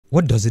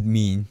What does it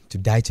mean to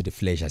die to the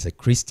flesh as a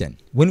Christian?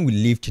 When we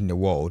lived in the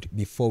world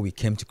before we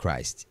came to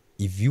Christ,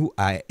 if you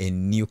are a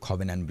new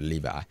covenant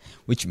believer,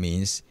 which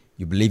means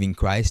you believe in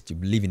Christ, you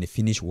believe in the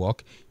finished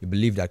work, you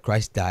believe that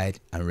Christ died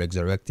and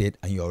resurrected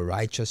and you are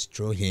righteous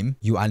through him,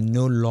 you are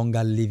no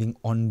longer living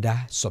under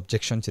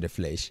subjection to the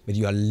flesh, but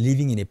you are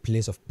living in a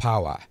place of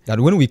power. That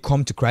when we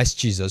come to Christ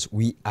Jesus,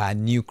 we are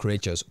new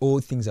creatures. All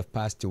things have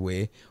passed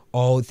away,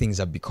 all things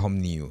have become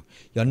new.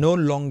 You are no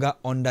longer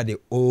under the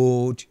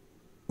old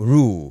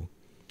rule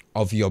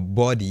of your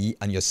body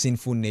and your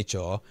sinful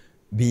nature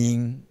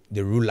being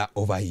the ruler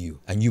over you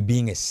and you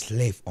being a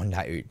slave under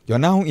it. You're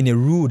now in a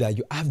rule that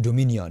you have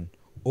dominion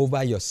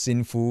over your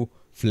sinful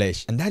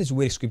flesh. And that is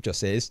where the scripture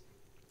says,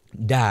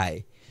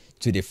 die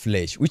to the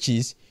flesh, which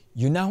is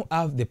you now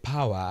have the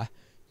power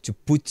to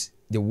put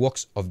the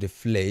works of the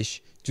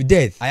flesh to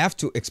death. I have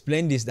to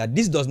explain this, that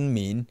this doesn't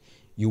mean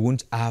you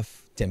won't have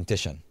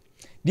temptation.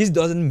 This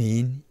doesn't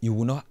mean you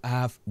will not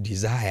have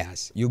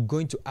desires. You're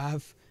going to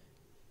have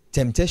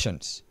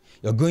temptations.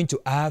 You're going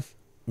to have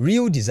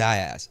real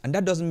desires, and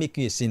that doesn't make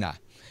you a sinner.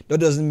 That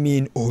doesn't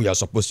mean, oh, you're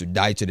supposed to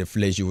die to the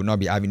flesh. You will not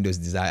be having those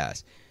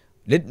desires.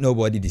 Let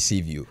nobody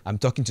deceive you. I'm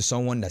talking to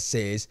someone that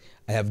says,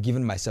 I have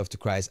given myself to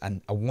Christ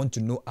and I want to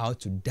know how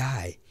to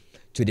die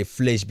to the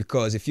flesh,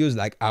 because it feels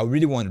like I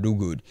really want to do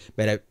good,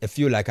 but I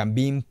feel like I'm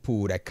being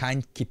pulled. I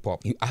can't keep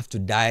up. You have to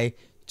die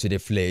to the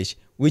flesh,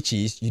 which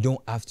is you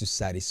don't have to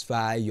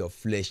satisfy your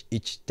flesh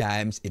each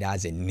time it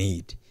has a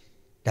need.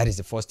 That is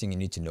the first thing you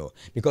need to know,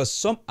 because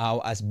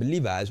somehow as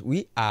believers,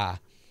 we are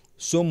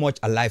so much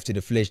alive to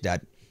the flesh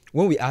that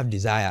when we have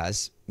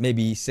desires,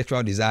 maybe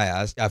sexual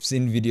desires, I've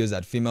seen videos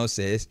that females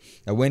says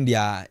that when they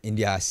are in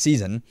their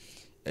season,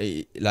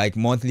 like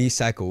monthly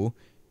cycle,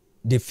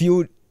 they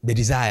feel the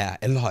desire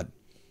a lot.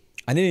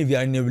 And then if you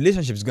are in a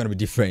relationship, it's going to be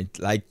different.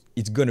 Like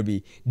it's going to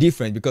be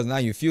different because now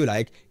you feel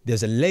like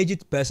there's a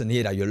legit person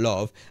here that you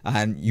love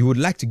and you would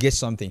like to get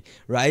something,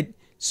 right?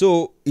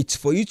 So it's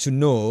for you to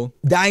know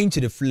dying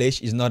to the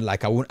flesh is not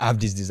like I won't have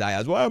these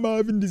desires. Why am I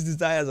having these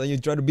desires? And you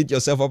try to beat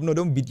yourself up. No,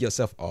 don't beat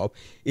yourself up.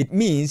 It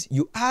means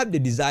you have the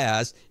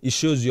desires. It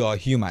shows you're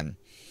human.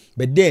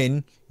 But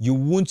then you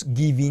won't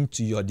give in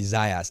to your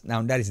desires.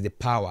 Now that is the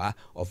power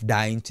of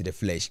dying to the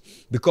flesh.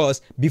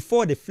 Because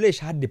before the flesh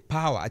had the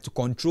power to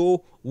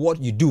control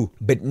what you do.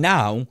 But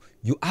now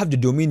you have the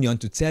dominion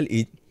to tell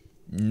it,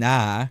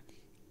 nah,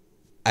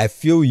 I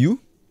feel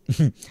you.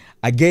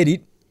 I get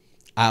it.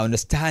 I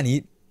understand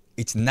it.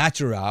 It's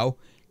natural,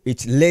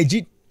 it's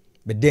legit,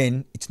 but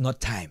then it's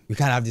not time. We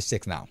can't have this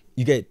sex now.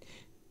 You get,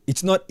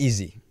 it's not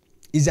easy.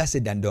 Easier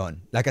said than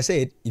done. Like I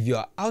said, if you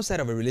are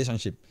outside of a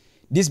relationship,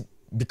 this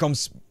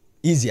becomes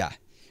easier.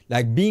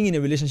 Like being in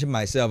a relationship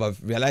myself,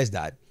 I've realized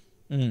that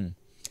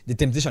the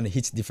temptation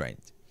hits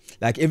different.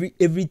 Like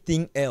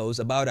everything else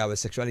about our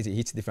sexuality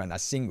hits different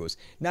as singles.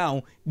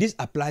 Now, this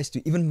applies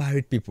to even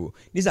married people.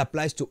 This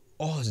applies to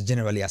us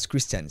generally as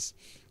Christians.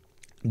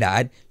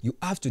 That you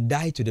have to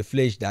die to the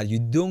flesh, that you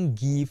don't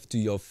give to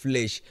your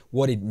flesh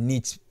what it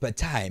needs per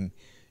time.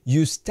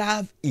 You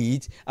starve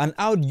it. And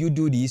how do you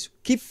do this?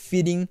 Keep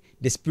feeding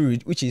the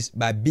spirit, which is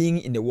by being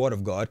in the word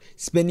of God,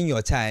 spending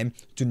your time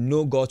to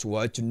know God's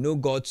word, to know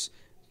God's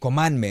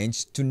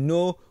commandments, to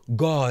know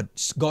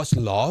God's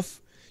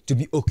love, to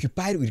be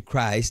occupied with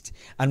Christ.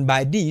 And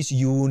by this,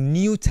 you will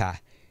neuter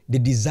the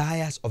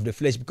desires of the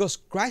flesh, because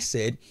Christ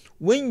said,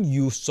 when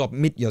you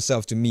submit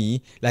yourself to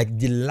me, like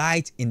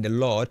delight in the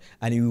Lord,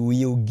 and he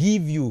will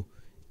give you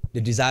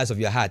the desires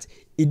of your heart.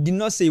 It did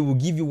not say it will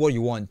give you what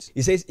you want.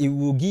 It says it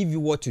will give you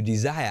what you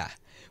desire,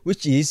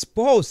 which is,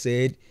 Paul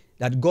said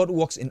that God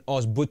works in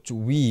us both to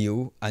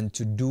will and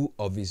to do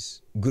of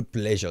his good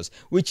pleasures,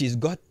 which is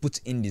God puts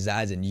in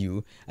desires in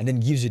you and then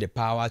gives you the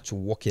power to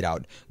work it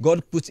out.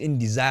 God puts in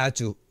desire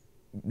to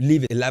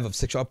live a life of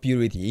sexual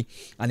purity,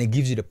 and it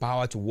gives you the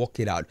power to work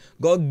it out.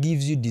 God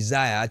gives you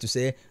desire to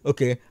say,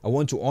 okay, I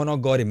want to honor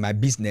God in my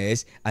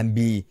business and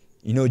be,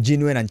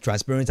 genuine and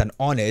transparent and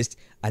honest,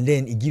 and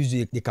then it gives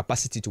you the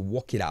capacity to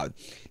work it out.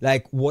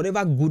 Like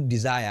whatever good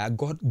desire,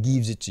 God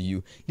gives it to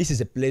you. This is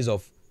a place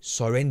of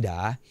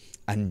surrender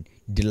and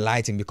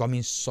delighting,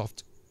 becoming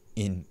soft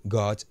in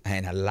God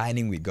and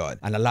aligning with God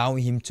and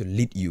allowing him to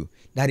lead you.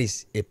 That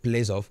is a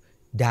place of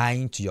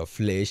dying to your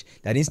flesh,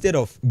 that instead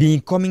of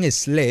becoming a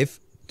slave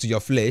to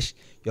your flesh,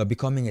 you're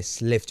becoming a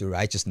slave to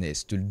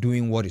righteousness, to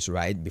doing what is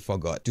right before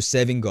God, to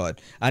serving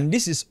God. And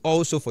this is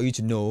also for you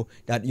to know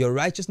that your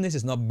righteousness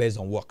is not based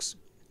on works.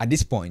 At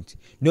this point,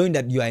 knowing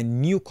that you are a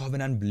new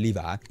covenant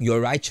believer,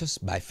 you're righteous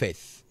by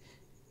faith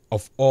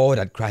of all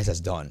that Christ has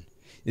done.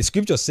 The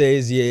scripture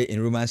says here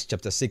in Romans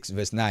chapter 6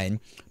 verse 9,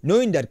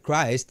 knowing that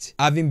Christ,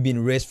 having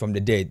been raised from the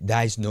dead,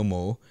 dies no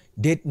more,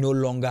 death no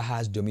longer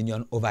has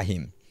dominion over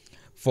him.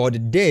 For the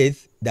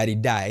death that he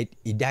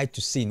died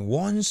to sin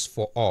once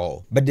for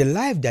all. But the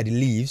life that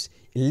he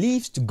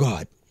lives to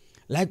God.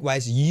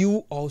 Likewise,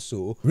 you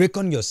also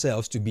reckon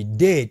yourselves to be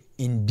dead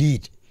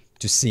indeed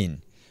to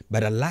sin,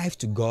 but alive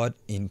to God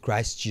in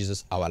Christ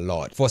Jesus our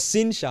Lord. For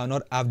sin shall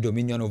not have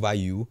dominion over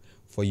you,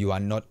 for you are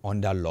not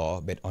under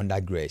law, but under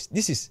grace.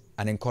 This is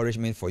an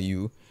encouragement for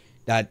you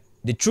that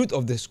the truth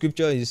of the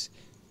scripture is,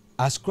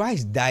 as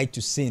Christ died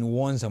to sin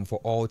once and for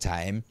all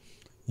time,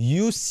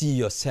 you see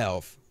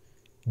yourself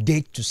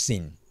dead to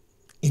sin.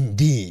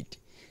 Indeed,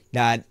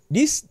 that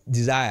these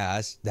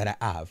desires that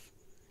I have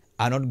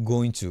are not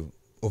going to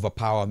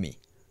overpower me.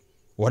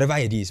 Whatever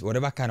it is,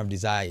 whatever kind of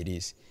desire it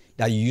is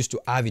that you used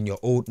to have in your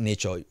old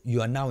nature,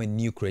 you are now a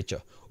new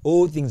creature.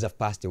 Old things have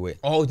passed away.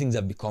 All things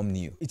have become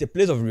new. It's a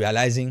place of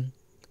realizing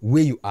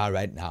where you are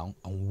right now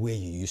and where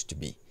you used to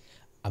be.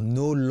 I'm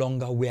no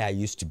longer where I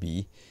used to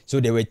be. So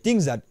there were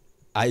things that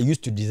I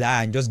used to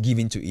desire and just give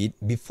into it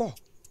before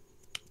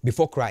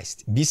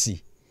Christ,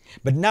 BC.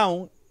 But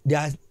now there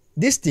are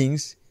these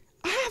things,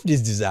 I have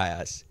these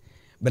desires,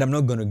 but I'm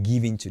not going to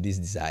give into these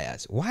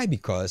desires. Why?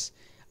 Because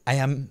I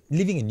am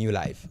living a new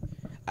life.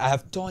 I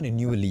have torn a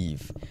new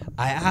leaf.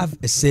 I have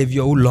a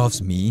Savior who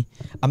loves me.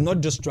 I'm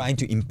not just trying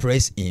to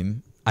impress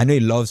him. I know he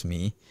loves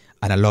me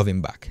and I love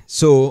him back.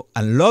 So,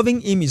 and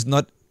loving him is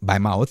not by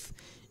mouth.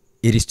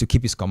 It is to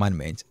keep his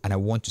commandments, and I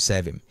want to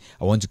serve him.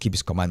 I want to keep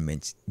his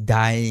commandments,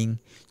 dying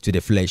to the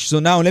flesh.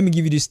 So now let me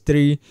give you these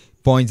 3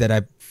 points that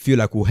I feel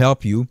like will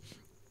help you.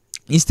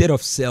 Instead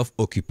of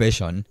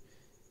self-occupation,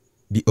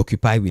 be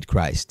occupied with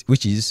Christ,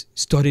 which is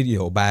study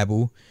your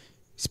Bible,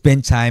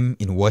 spend time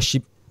in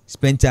worship,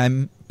 spend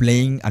time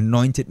playing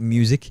anointed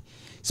music,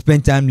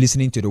 spend time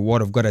listening to the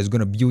word of God that's going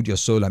to build your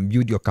soul and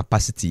build your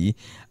capacity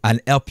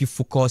and help you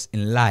focus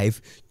in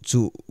life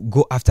to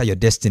go after your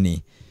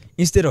destiny.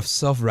 Instead of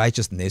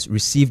self-righteousness,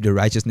 receive the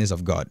righteousness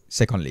of God.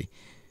 Secondly,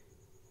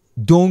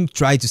 don't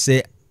try to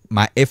say,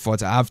 my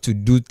effort, I have to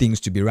do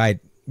things to be right.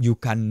 You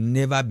can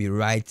never be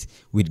right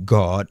with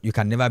God. You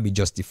can never be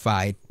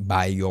justified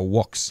by your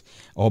works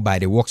or by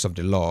the works of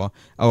the law.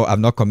 Oh, I've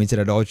not committed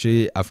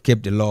adultery. I've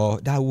kept the law.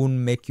 That won't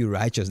make you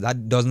righteous.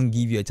 That doesn't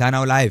give you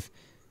eternal life.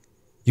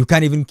 You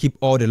can't even keep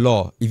all the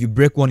law. If you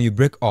break one, you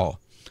break all.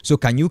 So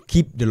can you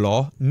keep the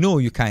law? No,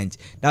 you can't.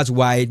 That's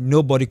why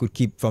nobody could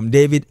keep, from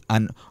David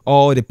and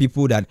all the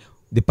people that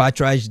the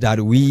patriarchs that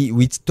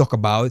we talk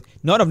about,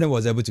 none of them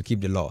was able to keep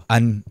the law.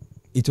 And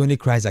it's only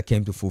Christ that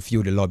came to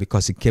fulfill the law,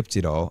 because he kept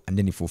it all and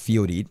then he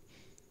fulfilled it.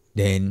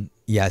 Then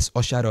he has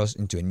ushered us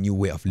into a new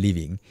way of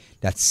living,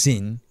 that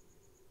sin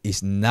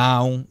is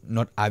now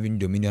not having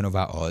dominion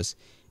over us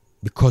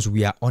because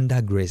we are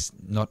under grace,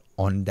 not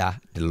under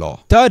the law.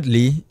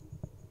 Thirdly,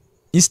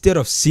 instead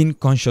of sin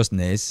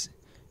consciousness,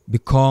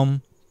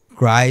 become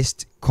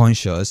Christ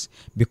conscious,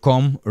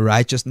 become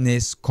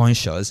righteousness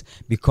conscious,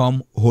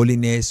 become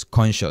holiness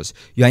conscious.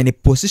 You are in a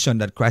position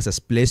that Christ has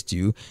placed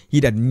you. He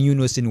that knew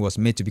no sin was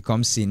made to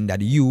become sin,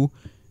 that you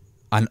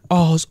and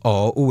us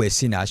all who were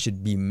sinners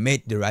should be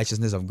made the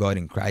righteousness of God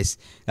in Christ.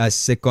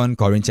 That's 2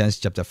 Corinthians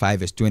chapter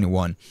 5 verse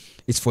 21.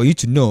 It's for you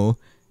to know,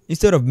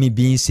 instead of me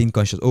being sin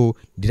conscious, oh,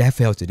 did I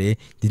fail today?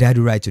 Did I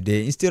do right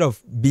today? Instead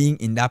of being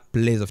in that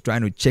place of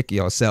trying to check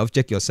yourself,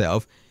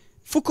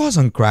 focus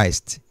on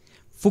Christ.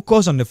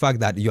 Focus on the fact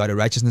that you are the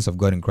righteousness of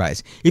God in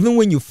Christ. Even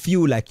when you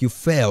feel like you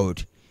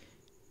failed,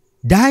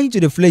 dying to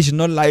the flesh is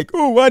not like,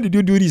 oh, why did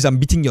you do this? I'm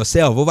beating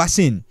yourself over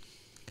sin.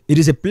 It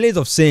is a place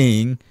of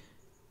saying,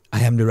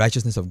 I am the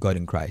righteousness of God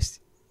in Christ.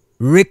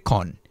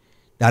 Reckon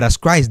that as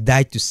Christ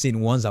died to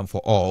sin once and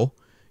for all,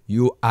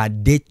 you are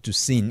dead to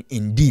sin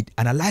indeed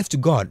and alive to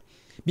God.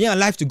 Being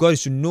alive to God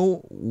is to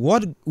know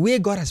where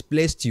God has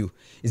placed you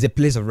is a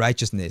place of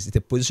righteousness. It's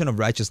a position of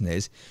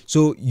righteousness.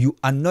 So you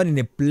are not in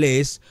a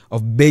place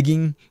of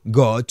begging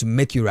God to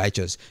make you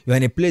righteous. You are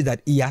in a place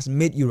that he has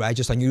made you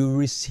righteous and you will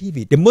receive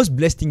it. The most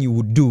blessed thing you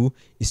would do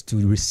is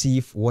to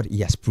receive what he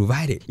has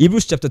provided.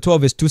 Hebrews chapter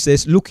 12 verse 2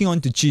 says, looking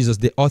unto Jesus,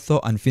 the author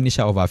and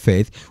finisher of our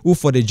faith, who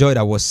for the joy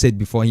that was set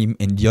before him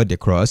endured the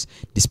cross,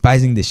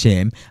 despising the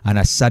shame, and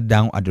has sat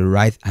down at the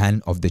right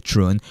hand of the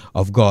throne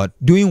of God.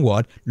 Doing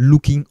what?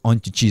 Looking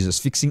unto Jesus,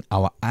 fixing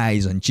our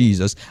eyes on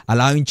Jesus,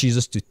 allowing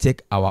Jesus to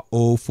take our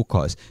whole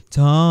focus.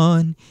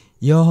 Turn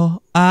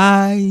your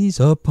eyes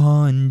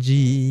upon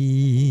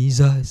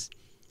Jesus.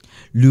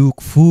 Look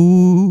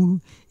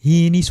full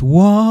in his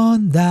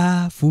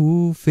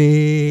wonderful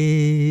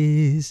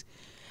face,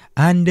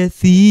 and the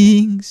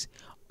things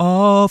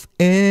of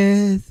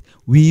earth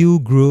will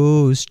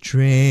grow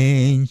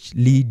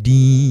strangely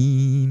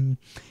dim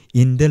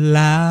in the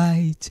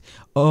light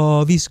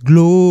of his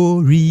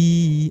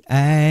glory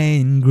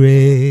and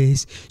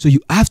grace. So you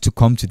have to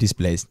come to this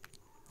place.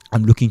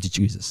 I'm looking to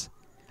Jesus.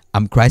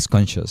 I'm Christ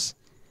conscious.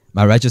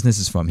 My righteousness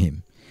is from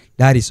him.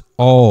 That is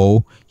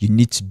all you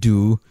need to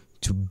do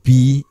to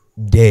be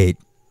dead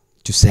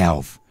to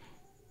self.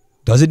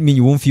 Does it mean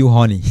you won't feel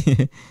horny?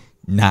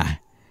 Nah.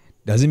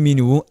 Does it mean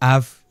you won't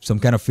have some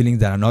kind of feelings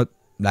that are not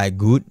like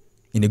good,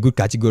 in a good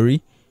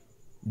category?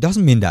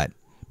 Doesn't mean that.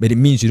 But it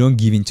means you don't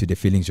give in to the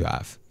feelings you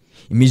have.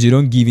 It means you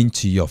don't give in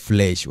to your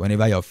flesh.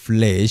 Whenever your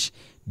flesh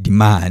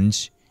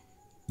demands,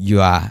 you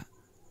are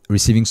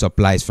receiving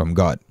supplies from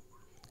God,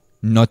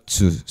 not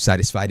to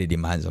satisfy the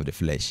demands of the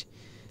flesh.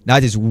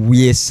 That is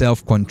where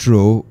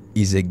self-control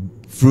is a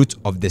fruit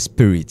of the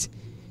Spirit,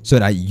 so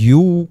that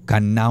you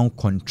can now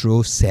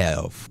control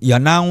self. You are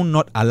now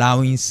not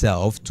allowing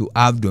self to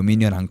have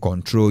dominion and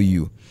control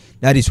you.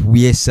 That is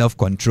where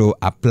self-control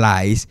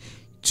applies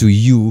to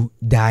you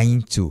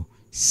dying to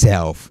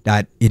self.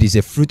 That it is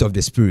a fruit of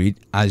the Spirit.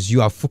 As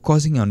you are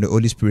focusing on the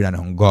Holy Spirit and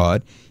on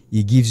God,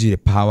 it gives you the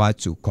power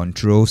to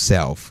control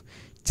self.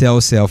 Tell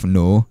self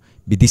no.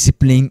 Be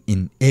disciplined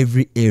in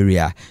every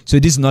area. So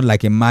this is not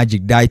like a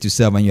magic die to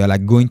self and you're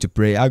like going to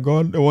pray,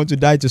 God, I want to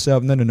die to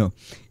self. No.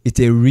 It's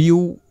a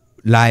real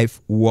life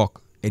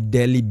walk, a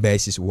daily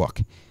basis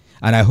walk.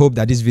 And I hope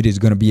that this video is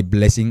going to be a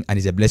blessing, and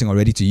is a blessing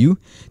already to you.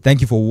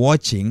 Thank you for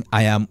watching.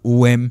 I am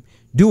Uwem.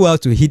 Do well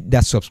to hit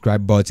that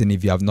subscribe button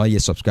if you have not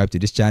yet subscribed to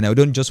this channel.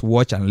 Don't just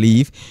watch and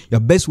leave. Your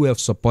best way of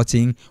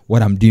supporting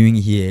what I'm doing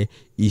here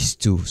is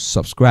to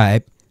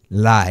subscribe,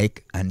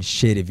 like, and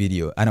share the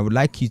video. And I would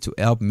like you to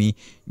help me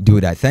do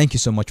that. Thank you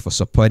so much for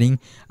supporting,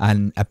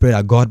 and I pray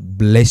that God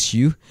bless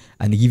you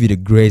and give you the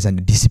grace and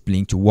the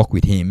discipline to walk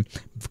with Him,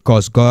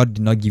 because God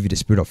did not give you the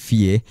spirit of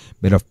fear,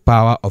 but of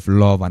power, of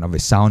love, and of a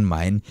sound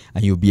mind.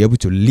 And you'll be able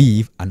to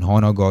live and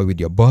honor God with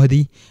your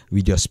body,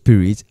 with your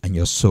spirit, and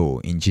your soul.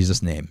 In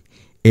Jesus' name,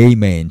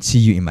 amen. See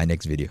you in my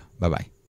next video. Bye bye.